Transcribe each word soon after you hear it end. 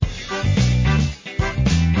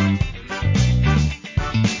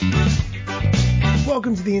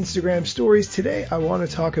the Instagram stories. Today I want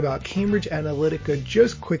to talk about Cambridge Analytica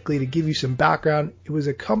just quickly to give you some background. It was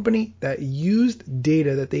a company that used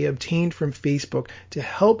data that they obtained from Facebook to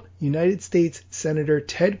help United States Senator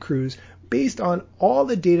Ted Cruz based on all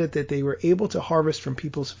the data that they were able to harvest from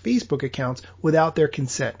people's Facebook accounts without their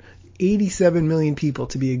consent. 87 million people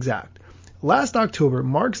to be exact. Last October,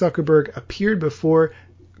 Mark Zuckerberg appeared before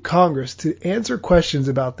Congress to answer questions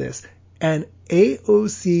about this, and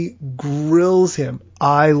AOC grills him.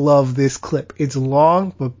 I love this clip. It's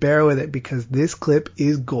long, but bear with it because this clip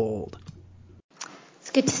is gold.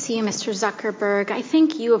 It's good to see you, Mr. Zuckerberg. I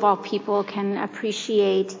think you, of all people, can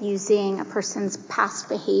appreciate using a person's past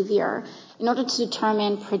behavior in order to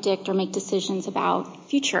determine, predict, or make decisions about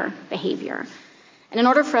future behavior. And in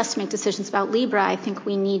order for us to make decisions about Libra, I think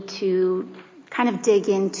we need to kind of dig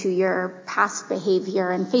into your past behavior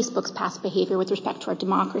and Facebook's past behavior with respect to our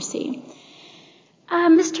democracy.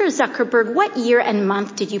 Mr. Zuckerberg, what year and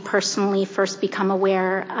month did you personally first become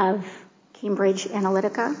aware of Cambridge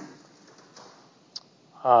Analytica?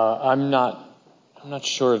 I'm not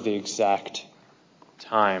sure of the exact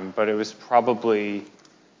time, but it was probably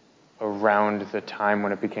around the time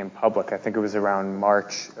when it became public. I think it was around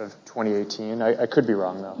March of 2018. I could be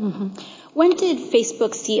wrong, though. Mm-hmm. When did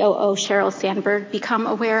Facebook COO Sheryl Sandberg become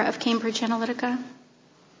aware of Cambridge Analytica?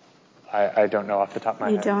 I don't know off the top of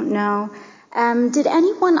my head. You don't know. Did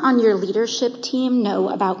anyone on your leadership team know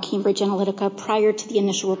about Cambridge Analytica prior to the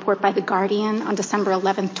initial report by The Guardian on December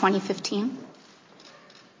 11th, 2015?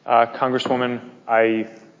 Congresswoman,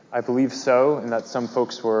 I believe so, and that some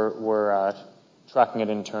folks were tracking it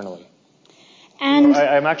internally. And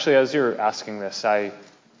I'm actually, as you're asking this,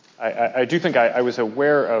 I do think I was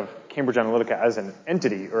aware of Cambridge Analytica as an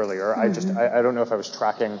entity earlier. Mm-hmm. I don't know if I was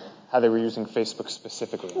tracking how they were using Facebook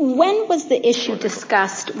specifically. When was the issue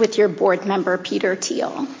discussed with your board member, Peter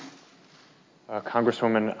Thiel?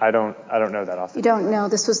 Congresswoman, I don't know that off the You don't know.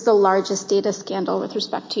 This was the largest data scandal with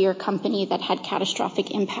respect to your company that had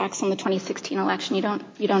catastrophic impacts on the 2016 election.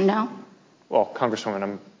 You don't know? Well, Congresswoman,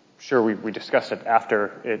 I'm sure we discussed it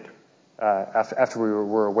after we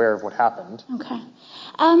were aware of what happened. Okay.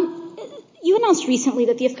 You announced recently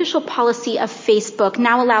that the official policy of Facebook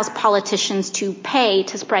now allows politicians to pay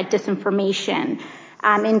to spread disinformation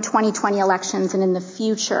in 2020 elections and in the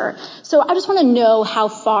future. So I just want to know how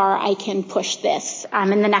far I can push this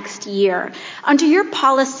in the next year. Under your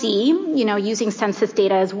policy, using census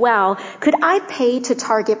data as well, could I pay to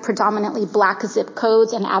target predominantly black zip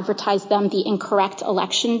codes and advertise them the incorrect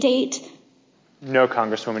election date? No,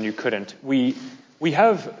 Congresswoman, you couldn't. We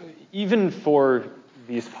have, even for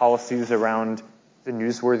these policies around the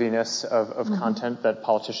newsworthiness of mm-hmm. content that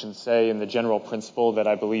politicians say and the general principle that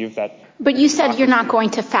I believe that... But you said you're not going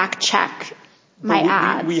to fact check my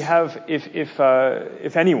ads. We have,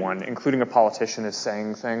 if anyone, including a politician, is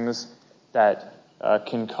saying things that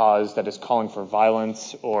can cause, that is calling for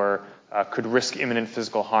violence or could risk imminent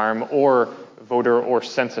physical harm or voter or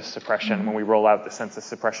census suppression mm-hmm. when we roll out the census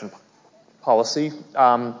suppression policy,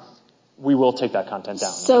 we will take that content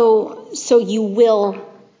down. So you will,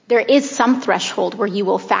 there is some threshold where you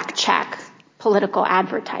will fact check political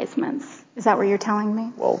advertisements. Is that what you're telling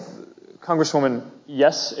me? Well, Congresswoman,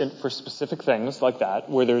 yes, for specific things like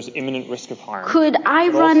that, where there's imminent risk of harm. Could I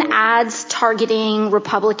run ads targeting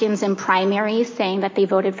Republicans in primaries saying that they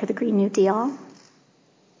voted for the Green New Deal?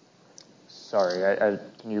 Sorry,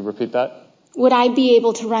 can you repeat that? Would I be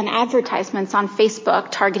able to run advertisements on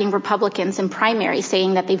Facebook targeting Republicans in primaries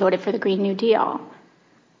saying that they voted for the Green New Deal?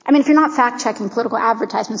 I mean, if you're not fact-checking political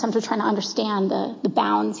advertisements, I'm just trying to understand the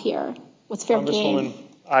bounds here. What's fair game?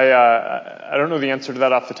 I don't know the answer to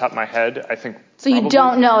that off the top of my head. I think so. Probably. You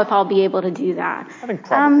don't know if I'll be able to do that. I think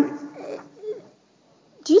probably.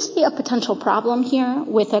 Do you see a potential problem here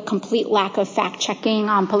with a complete lack of fact-checking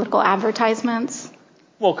on political advertisements?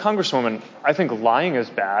 Well, Congresswoman, I think lying is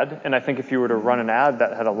bad, and I think if you were to run an ad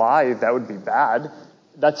that had a lie, that would be bad.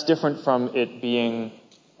 That's different from it being,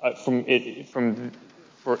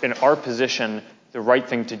 for in our position, the right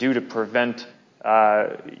thing to do to prevent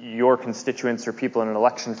your constituents or people in an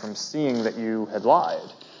election from seeing that you had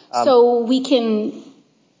lied. So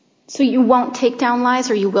you won't take down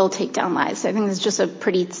lies, or you will take down lies? I think it's just a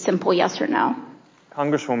pretty simple yes or no.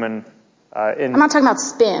 Congresswoman, I'm not talking about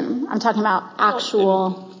spin. I'm talking about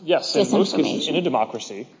actual yes, in most cases, in a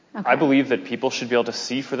democracy, okay. I believe that people should be able to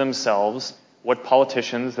see for themselves what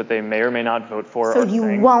politicians that they may or may not vote for so are you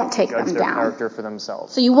saying, won't take them their down. Character for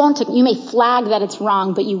themselves. So you won't take. You may flag that it's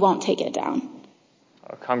wrong, but you won't take it down.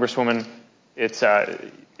 Congresswoman,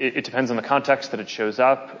 it depends on the context that it shows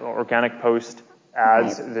up. Organic post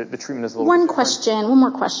ads, the treatment is a little One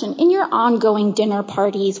more question. In your ongoing dinner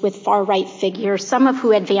parties with far-right figures, some of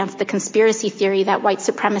who advance the conspiracy theory that white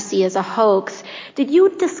supremacy is a hoax, did you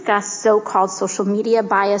discuss so-called social media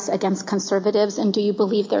bias against conservatives, and do you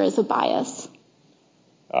believe there is a bias?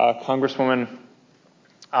 Congresswoman,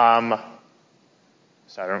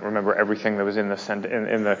 so I don't remember everything that was in the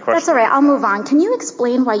question. That's all right. I'll move on. Can you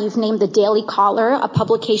explain why you've named the Daily Caller, a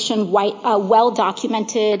publication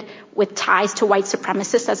well-documented with ties to white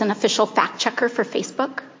supremacists, as an official fact-checker for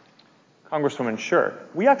Facebook? Congresswoman, sure.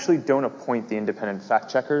 We actually don't appoint the independent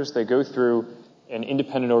fact-checkers. They go through an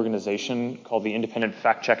independent organization called the Independent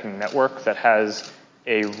Fact-Checking Network that has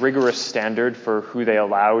a rigorous standard for who they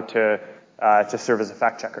allow to serve as a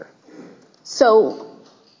fact-checker. So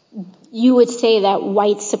you would say that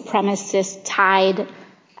white supremacist-tied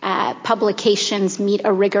publications meet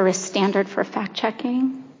a rigorous standard for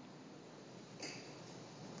fact-checking?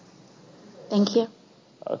 Thank you.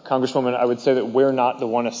 Congresswoman, I would say that we're not the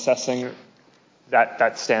one assessing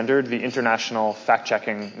that standard. The International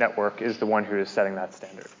Fact-Checking Network is the one who is setting that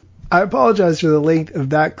standard. I apologize for the length of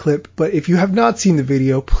that clip, but if you have not seen the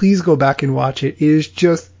video, please go back and watch it. It is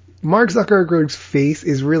just, Mark Zuckerberg's face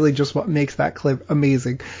is really just what makes that clip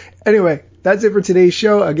amazing. Anyway, that's it for today's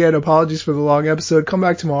show. Again, apologies for the long episode. Come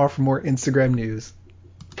back tomorrow for more Instagram news.